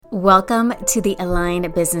Welcome to the Aligned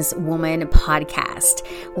Businesswoman podcast,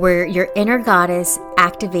 where your inner goddess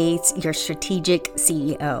activates your strategic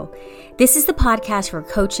CEO. This is the podcast for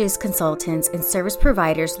coaches, consultants, and service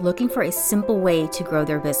providers looking for a simple way to grow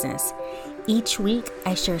their business. Each week,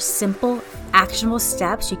 I share simple, actionable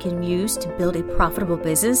steps you can use to build a profitable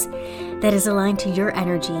business that is aligned to your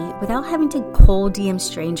energy without having to cold DM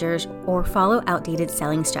strangers or follow outdated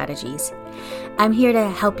selling strategies. I'm here to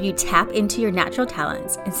help you tap into your natural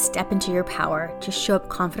talents and step into your power to show up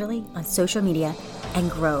confidently on social media and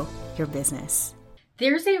grow your business.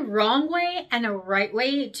 There's a wrong way and a right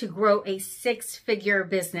way to grow a six-figure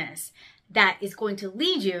business that is going to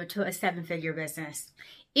lead you to a seven-figure business.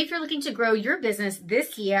 If you're looking to grow your business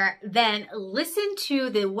this year, then listen to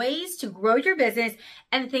the ways to grow your business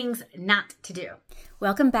and things not to do.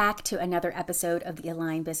 Welcome back to another episode of the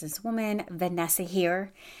Aligned Businesswoman. Vanessa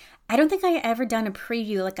here. I don't think I ever done a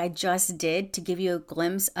preview like I just did to give you a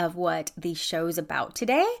glimpse of what the show's about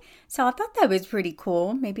today. So I thought that was pretty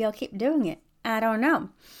cool. Maybe I'll keep doing it. I don't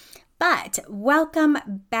know. But welcome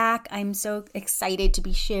back. I'm so excited to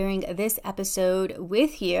be sharing this episode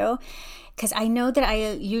with you because I know that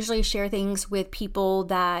I usually share things with people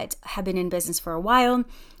that have been in business for a while.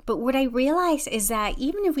 But what I realize is that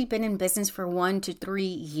even if we've been in business for 1 to 3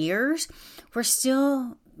 years, we're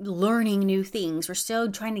still learning new things. We're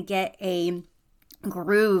still trying to get a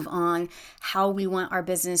groove on how we want our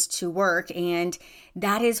business to work. And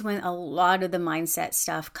that is when a lot of the mindset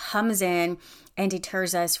stuff comes in and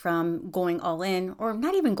deters us from going all in, or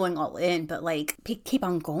not even going all in, but like keep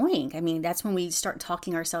on going. I mean, that's when we start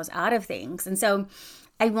talking ourselves out of things. And so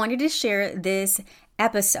I wanted to share this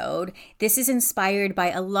episode. This is inspired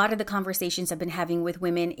by a lot of the conversations I've been having with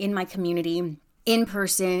women in my community, in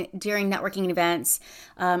person, during networking events,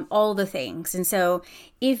 all the things. And so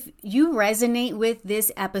if you resonate with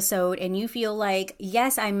this episode and you feel like,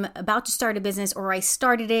 yes, I'm about to start a business, or I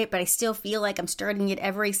started it, but I still feel like I'm starting it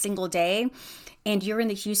every single day, and you're in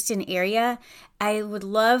the Houston area, I would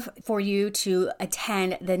love for you to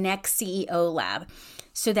attend the next CEO Lab,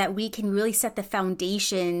 so that we can really set the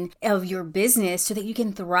foundation of your business so that you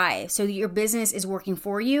can thrive, so that your business is working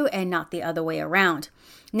for you and not the other way around.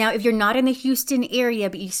 Now, if you're not in the Houston area,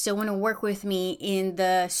 but you still want to work with me in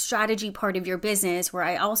the strategy part of your business, where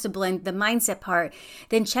I also blend the mindset part,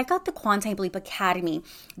 then check out the Quantum Leap Academy.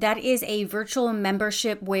 That is a virtual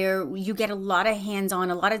membership where you get a lot of hands-on,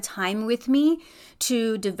 a lot of time with me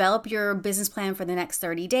to develop your business plan for the next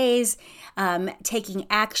 30 days, taking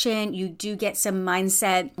action. You do get some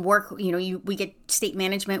mindset work. We get state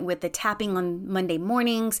management with the tapping on Monday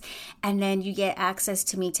mornings, and then you get access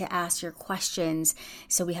to me to ask your questions.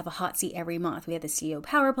 So we have a hot seat every month. We have the CEO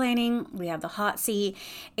power planning, we have the hot seat,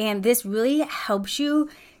 and this really helps you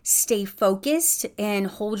stay focused and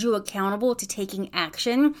hold you accountable to taking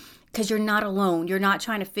action, because you're not alone. You're not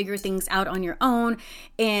trying to figure things out on your own.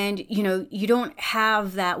 And, you don't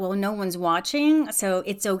have that, well, no one's watching, so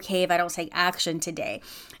it's okay if I don't take action today.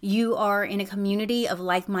 You are in a community of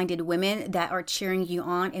like-minded women that are cheering you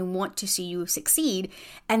on and want to see you succeed.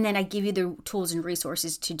 And then I give you the tools and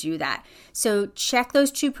resources to do that. So check those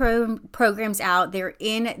two programs out. They're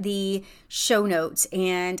in the show notes.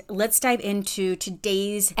 And let's dive into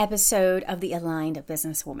today's episode of the Aligned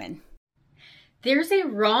Businesswoman. There's a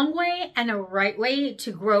wrong way and a right way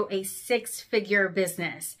to grow a six-figure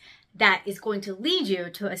business that is going to lead you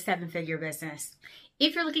to a seven-figure business.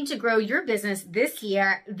 If you're looking to grow your business this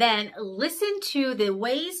year, then listen to the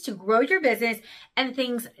ways to grow your business and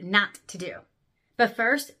things not to do. But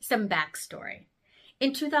first, some backstory.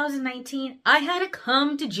 In 2019, I had a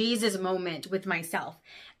come to Jesus moment with myself.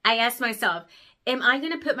 I asked myself, am I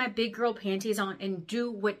going to put my big girl panties on and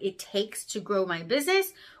do what it takes to grow my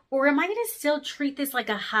business? Or am I going to still treat this like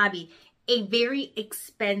a hobby, a very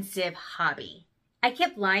expensive hobby? I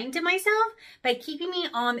kept lying to myself by keeping me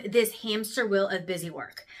on this hamster wheel of busy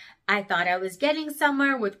work. I thought I was getting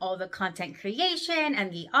somewhere with all the content creation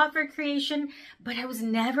and the offer creation, but I was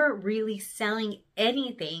never really selling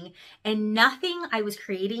anything, and nothing I was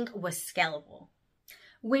creating was scalable.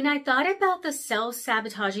 When I thought about the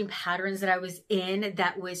self-sabotaging patterns that I was in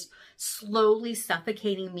that was slowly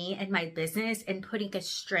suffocating me and my business and putting a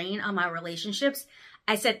strain on my relationships,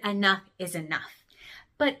 I said enough is enough.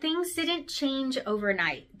 But things didn't change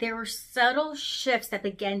overnight. There were subtle shifts that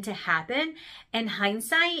began to happen. In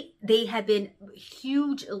hindsight, they have been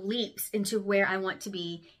huge leaps into where I want to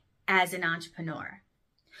be as an entrepreneur.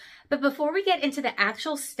 But before we get into the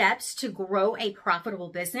actual steps to grow a profitable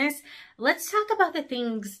business, let's talk about the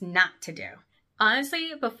things not to do. Honestly,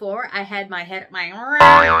 before I had my head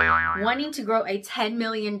wanting to grow a $10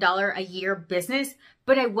 million a year business,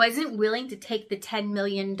 but I wasn't willing to take the $10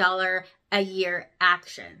 million a year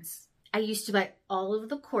actions. I used to buy all of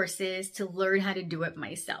the courses to learn how to do it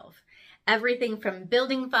myself. Everything from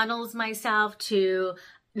building funnels myself to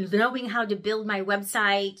knowing how to build my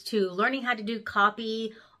website to learning how to do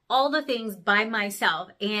copy, all the things by myself.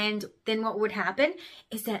 And then what would happen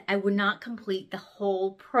is that I would not complete the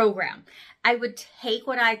whole program. I would take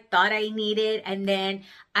what I thought I needed and then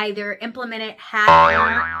either implement it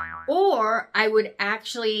half or I would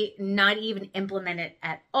actually not even implement it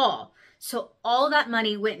at all. So all that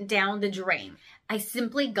money went down the drain. I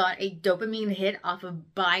simply got a dopamine hit off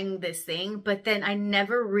of buying this thing, but then I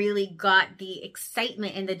never really got the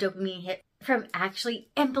excitement and the dopamine hit from actually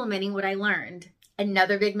implementing what I learned.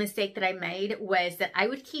 Another big mistake that I made was that I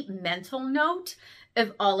would keep mental note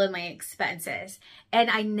of all of my expenses.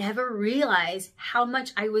 And I never realized how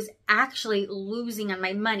much I was actually losing on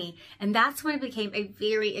my money. And that's when it became a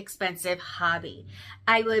very expensive hobby.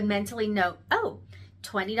 I would mentally note, oh,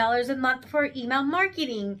 $20 a month for email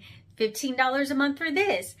marketing, $15 a month for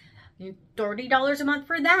this, $30 a month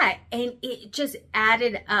for that. And it just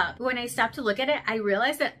added up. When I stopped to look at it, I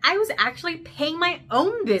realized that I was actually paying my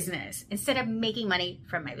own business instead of making money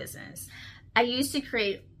from my business. I used to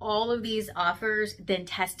create all of these offers, then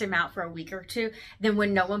test them out for a week or two. Then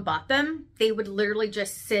when no one bought them, they would literally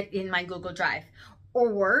just sit in my Google Drive.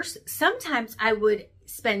 Or worse, sometimes I would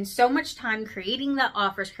spend so much time creating the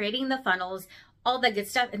offers, creating the funnels, all that good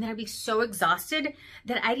stuff, and then I'd be so exhausted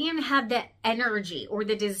that I didn't even have the energy or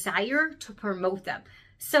the desire to promote them.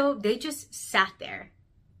 So they just sat there.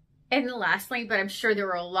 And lastly, but I'm sure there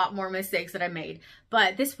were a lot more mistakes that I made,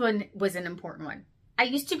 but this one was an important one. I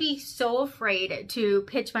used to be so afraid to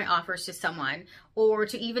pitch my offers to someone or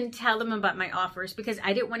to even tell them about my offers because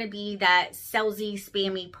I didn't want to be that salesy,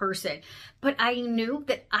 spammy person. But I knew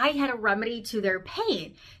that I had a remedy to their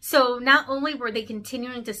pain. So not only were they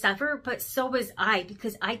continuing to suffer, but so was I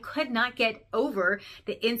because I could not get over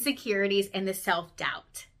the insecurities and the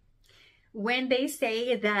self-doubt. When they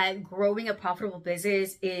say that growing a profitable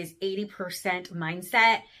business is 80%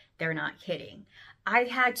 mindset, they're not kidding. I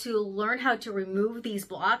had to learn how to remove these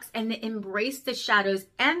blocks and embrace the shadows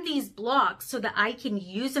and these blocks so that I can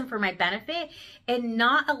use them for my benefit and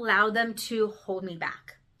not allow them to hold me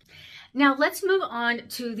back. Now let's move on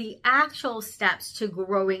to the actual steps to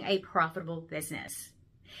growing a profitable business.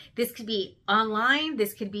 This could be online,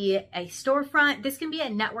 this could be a storefront, this can be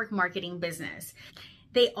a network marketing business.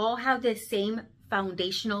 They all have the same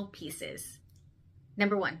foundational pieces.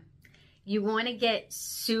 Number one, you want to get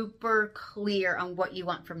super clear on what you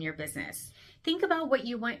want from your business. Think about what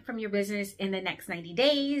you want from your business in the next 90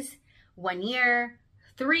 days, 1 year,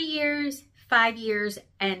 3 years, 5 years,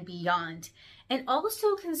 and beyond. And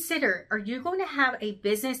also consider, are you going to have a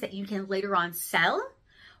business that you can later on sell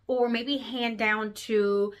or maybe hand down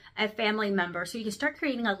to a family member so you can start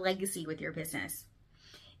creating a legacy with your business?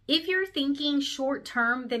 If you're thinking short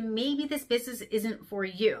term, then maybe this business isn't for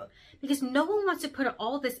you because no one wants to put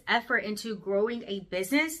all this effort into growing a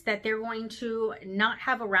business that they're going to not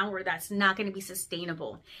have around where that's not going to be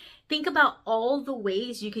sustainable. Think about all the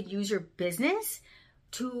ways you could use your business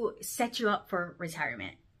to set you up for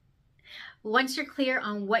retirement. Once you're clear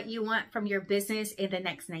on what you want from your business in the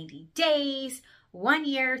next 90 days, 1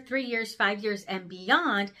 year, 3 years, 5 years, and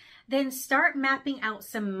beyond, then start mapping out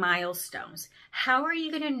some milestones. How are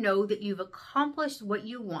you going to know that you've accomplished what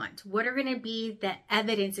you want? What are going to be the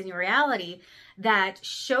evidence in your reality that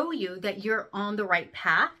show you that you're on the right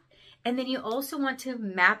path? And then you also want to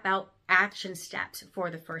map out action steps for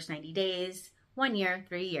the first 90 days, 1 year,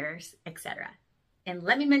 3 years, etc. And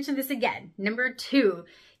let me mention this again. Number 2,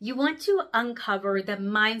 you want to uncover the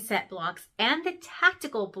mindset blocks and the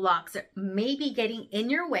tactical blocks that may be getting in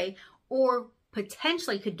your way or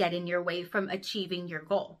potentially could get in your way from achieving your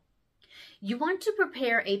goal. You want to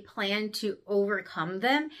prepare a plan to overcome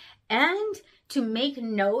them and to make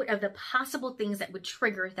note of the possible things that would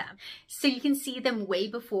trigger them so you can see them way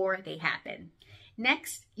before they happen.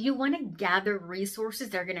 Next, you want to gather resources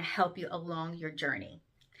that are going to help you along your journey.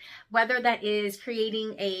 Whether that is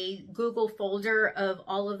creating a Google folder of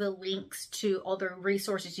all of the links to all the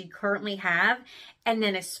resources you currently have, and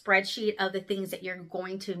then a spreadsheet of the things that you're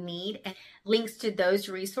going to need and links to those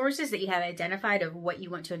resources that you have identified of what you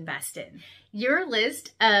want to invest in. Your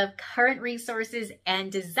list of current resources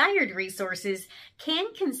and desired resources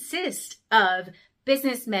can consist of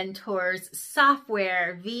business mentors,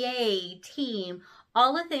 software, VA, team,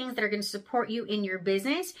 all the things that are going to support you in your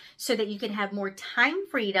business so that you can have more time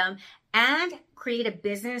freedom and create a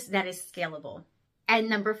business that is scalable. And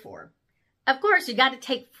number 4, Of course, you got to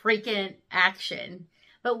take freaking action.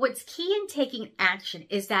 But what's key in taking action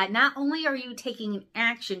is that not only are you taking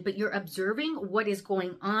action, but you're observing what is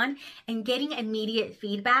going on and getting immediate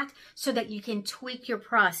feedback so that you can tweak your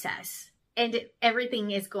process. And if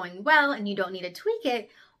everything is going well and you don't need to tweak it,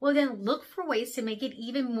 well, then look for ways to make it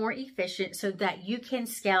even more efficient so that you can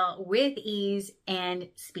scale with ease and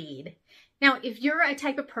speed. Now, if you're a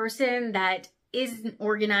type of person that isn't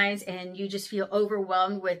organized and you just feel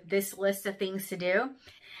overwhelmed with this list of things to do,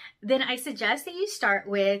 then I suggest that you start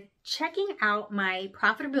with checking out my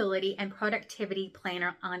profitability and productivity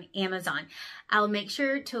planner on Amazon. I'll make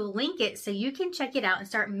sure to link it so you can check it out and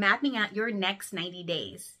start mapping out your next 90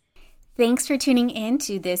 days. Thanks for tuning in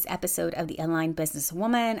to this episode of the Aligned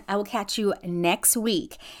Businesswoman. I will catch you next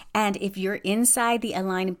week. And if you're inside the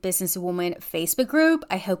Aligned Businesswoman Facebook group,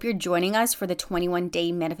 I hope you're joining us for the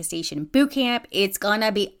 21-day manifestation bootcamp. It's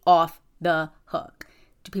gonna be off the hook.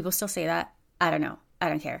 Do people still say that? I don't know. I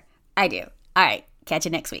don't care. I do. All right. Catch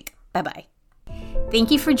you next week. Bye-bye. Thank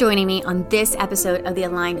you for joining me on this episode of the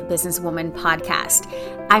Aligned Businesswoman podcast.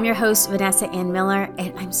 I'm your host, Vanessa Ann Miller,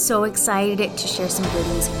 and I'm so excited to share some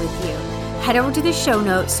goodies with you. Head over to the show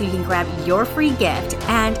notes so you can grab your free gift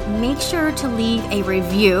and make sure to leave a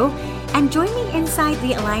review and join me inside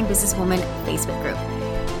the Aligned Businesswoman Facebook group.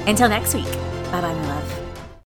 Until next week. Bye-bye, my love.